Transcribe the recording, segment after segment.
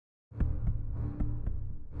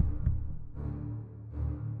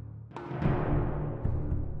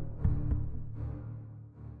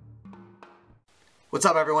What's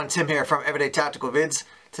up everyone, Tim here from Everyday Tactical Vids.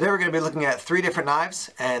 Today we're going to be looking at 3 different knives,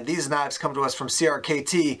 and these knives come to us from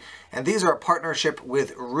CRKT, and these are a partnership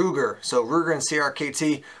with Ruger. So Ruger and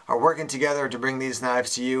CRKT are working together to bring these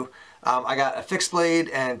knives to you. I got a fixed blade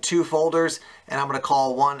and 2 folders, and I'm going to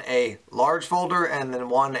call one a large folder and then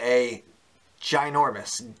one a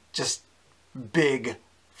ginormous, just big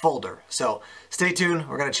folder. So stay tuned.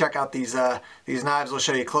 We're going to check out these knives. We'll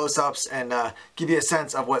show you close-ups and give you a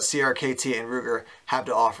sense of what CRKT and Ruger have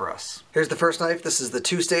to offer us. Here's the first knife. This is the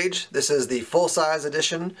 2-stage. This is the full-size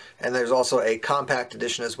edition, and there's also a compact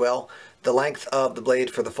edition as well. The length of the blade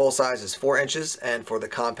for the full size is 4 inches, and for the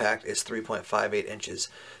compact is 3.58 inches.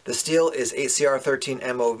 The steel is 8CR13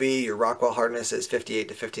 MOV. Your Rockwell hardness is 58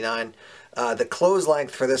 to 59. The close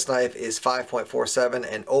length for this knife is 5.47,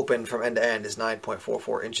 and open from end to end is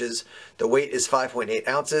 9.44 inches. The weight is 5.8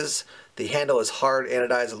 ounces. The handle is hard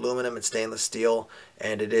anodized aluminum and stainless steel,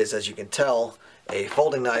 and it is, as you can tell, a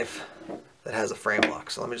folding knife that has a frame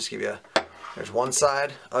lock. So let me just give you there's one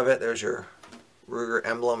side of it. There's your Ruger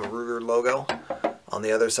emblem, Ruger logo. On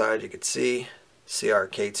the other side you can see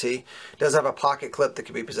CRKT. It does have a pocket clip that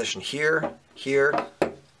can be positioned here, here,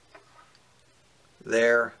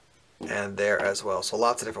 there, and there as well. So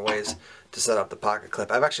lots of different ways to set up the pocket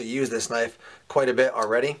clip. I've actually used this knife quite a bit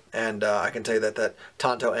already, and I can tell you that that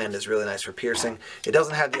Tonto end is really nice for piercing. It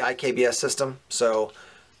doesn't have the IKBS system, so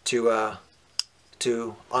to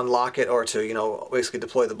unlock it or to basically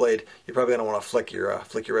deploy the blade, you're probably going to want to flick your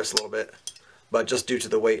wrist a little bit. But just due to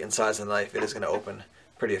the weight and size of the knife, it is going to open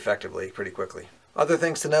pretty effectively, pretty quickly. Other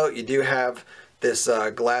things to note, you do have this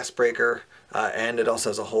glass breaker, and it also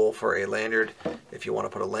has a hole for a lanyard if you want to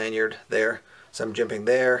put a lanyard there. So I'm jimping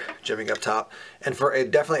there, jimping up top. And for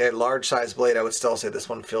definitely a large size blade, I would still say this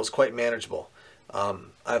one feels quite manageable.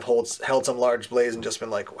 I've held some large blades and just been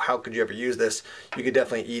like, how could you ever use this? You could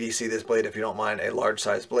definitely EDC this blade if you don't mind a large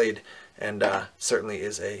size blade, and certainly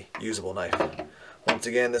is a usable knife. Once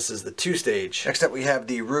again, this is the 2-stage. Next up we have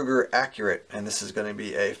the Ruger Accurate, and this is going to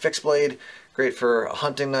be a fixed blade. Great for a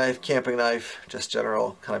hunting knife, camping knife, just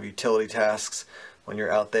general kind of utility tasks when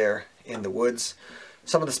you're out there in the woods.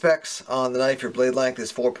 Some of the specs on the knife: your blade length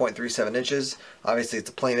is 4.37 inches. Obviously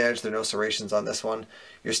it's a plain edge, there are no serrations on this one.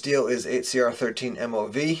 Your steel is 8CR13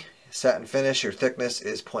 MOV. Satin finish, your thickness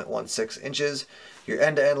is 0.16 inches. Your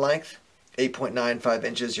end-to-end length, 8.95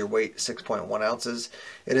 inches, your weight 6.1 ounces.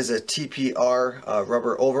 It is a TPR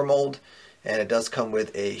rubber overmold, and it does come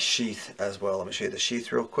with a sheath as well. Let me show you the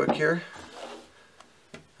sheath real quick here.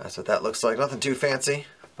 That's what that looks like. Nothing too fancy,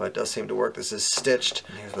 but it does seem to work. This is stitched,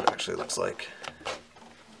 and here's what it actually looks like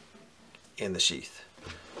in the sheath.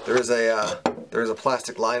 There is a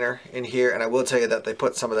plastic liner in here, and I will tell you that they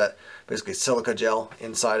put some of that basically silica gel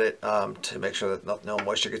inside it to make sure that no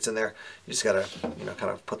moisture gets in there. You just gotta kind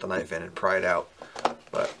of put the knife in and pry it out.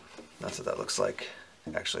 But that's what that looks like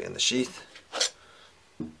actually in the sheath.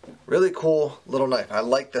 Really cool little knife. I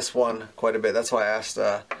like this one quite a bit. That's why I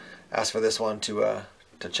asked for this one to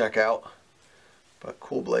check out. But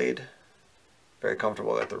cool blade, very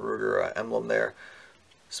comfortable. Got the Ruger emblem there.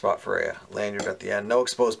 Spot for a lanyard at the end. No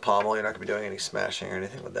exposed pommel. You're not going to be doing any smashing or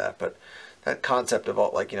anything with that. But that concept of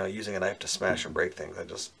using a knife to smash or break things, I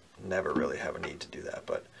just never really have a need to do that.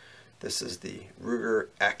 But this is the Ruger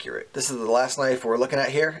Accurate. This is the last knife we're looking at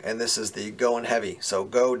here, and this is the Go and Heavy. So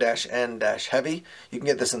Go-N-Heavy. You can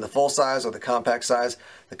get this in the full size or the compact size.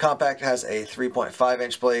 The compact has a 3.5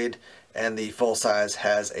 inch blade, and the full size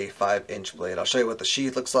has a 5-inch blade. I'll show you what the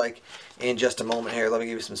sheath looks like in just a moment here. Let me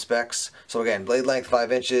give you some specs. So again, blade length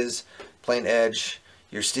 5 inches, plain edge.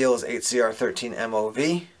 Your steel is 8CR13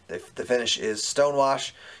 MOV. The finish is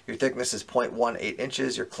stonewash. Your thickness is 0.18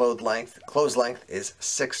 inches. Your closed length is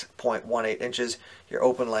 6.18 inches. Your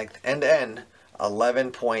open length end to end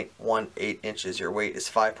 11.18 inches. Your weight is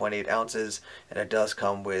 5.8 ounces, and it does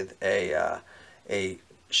come with a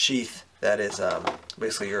sheath that is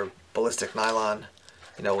basically your ballistic nylon,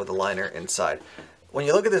 with a liner inside. When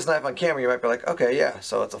you look at this knife on camera, you might be like, okay, yeah,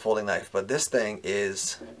 so it's a folding knife, but this thing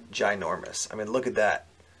is ginormous. I mean, look at that.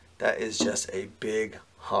 That is just a big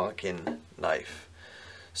honking knife.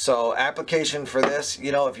 So application for this,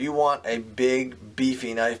 if you want a big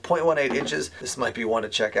beefy knife, 0.18 inches, this might be one to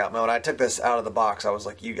check out. Man, when I took this out of the box, I was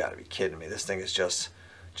like, you gotta be kidding me. This thing is just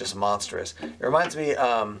monstrous. It reminds me,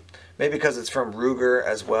 maybe because it's from Ruger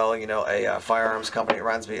as well, a firearms company. It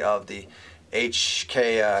reminds me of the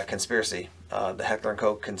HK Conspiracy, the Heckler &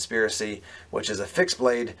 Co. Conspiracy, which is a fixed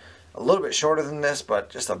blade, a little bit shorter than this,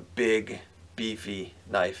 but just a big, beefy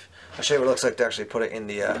knife. I'll show you what it looks like to actually put it in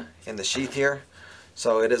the sheath here.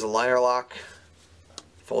 So it is a liner lock.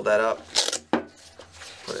 Fold that up,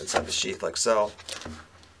 put it inside the sheath like so.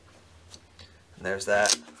 And there's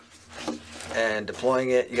that. And deploying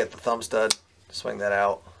it, you get the thumb stud. Swing that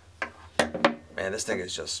out. Man, this thing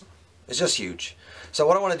is just, it's just huge. So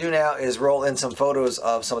what I want to do now is roll in some photos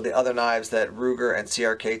of some of the other knives that Ruger and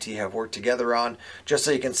CRKT have worked together on, just so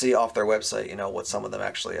you can see off their website, you know, what some of them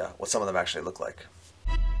actually look like.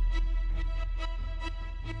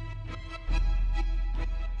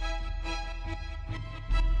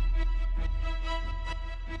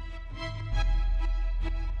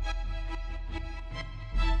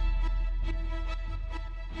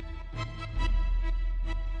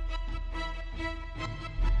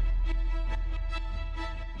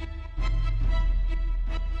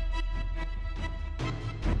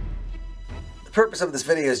 The purpose of this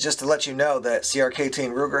video is just to let you know that CRKT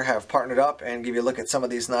and Ruger have partnered up and give you a look at some of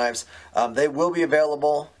these knives. They will be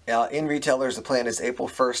available in retailers. The plan is April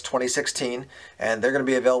 1st, 2016, and they're going to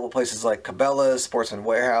be available places like Cabela's, Sportsman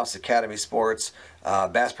Warehouse, Academy Sports,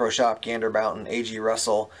 Bass Pro Shop, Gander Mountain, A.G.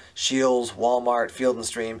 Russell, Shields, Walmart, Field &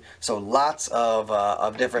 Stream. So lots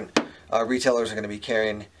of different retailers are going to be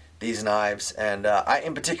carrying these knives, and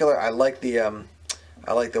in particular, I like the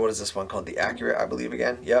what is this one called? The Accurate, I believe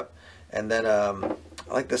again. Yep. And then I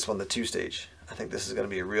like this one, the 2-stage. I think this is going to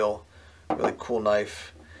be a really cool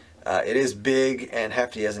knife. It is big and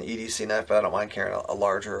hefty as an EDC knife, but I don't mind carrying a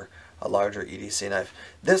larger EDC knife.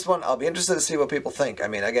 This one, I'll be interested to see what people think. I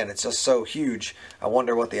mean, again, it's just so huge. I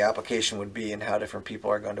wonder what the application would be and how different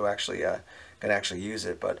people are going to actually use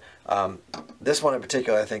it. But this one in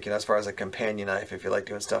particular, I think, you know, as far as a companion knife, if you like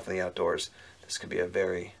doing stuff in the outdoors, this could be a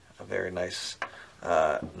very nice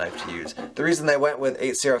knife to use. The reason they went with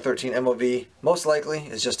 8CR13 MOV most likely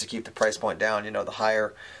is just to keep the price point down. You know, the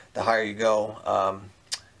higher you go,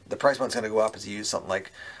 the price point's going to go up as you use something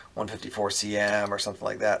like 154 CM or something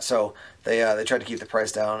like that. So they tried to keep the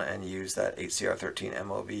price down and use that 8CR13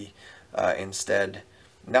 MOV instead.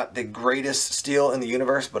 Not the greatest steel in the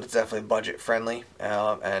universe, but it's definitely budget friendly.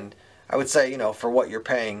 And I would say, you know, for what you're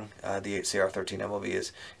paying, the 8CR13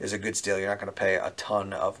 MOV is a good steel. You're not going to pay a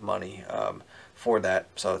ton of money for that,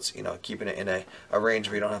 so it's, you know, keeping it in a range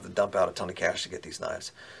where you don't have to dump out a ton of cash to get these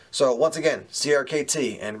knives. So once again,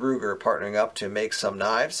 CRKT and Ruger partnering up to make some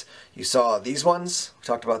knives. You saw these ones, we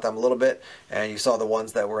talked about them a little bit, and you saw the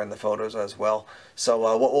ones that were in the photos as well. So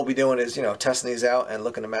what we'll be doing is, you know, testing these out and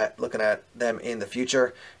looking at them in the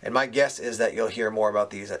future. And my guess is that you'll hear more about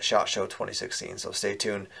these at SHOT Show 2016. So stay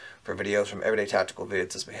tuned for videos from Everyday Tactical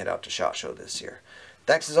Vids as we head out to SHOT Show this year.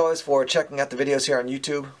 Thanks as always for checking out the videos here on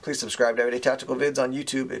YouTube. Please subscribe to Everyday Tactical Vids on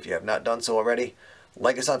YouTube if you have not done so already.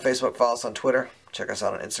 Like us on Facebook, follow us on Twitter. Check us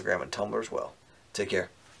out on Instagram and Tumblr as well. Take care.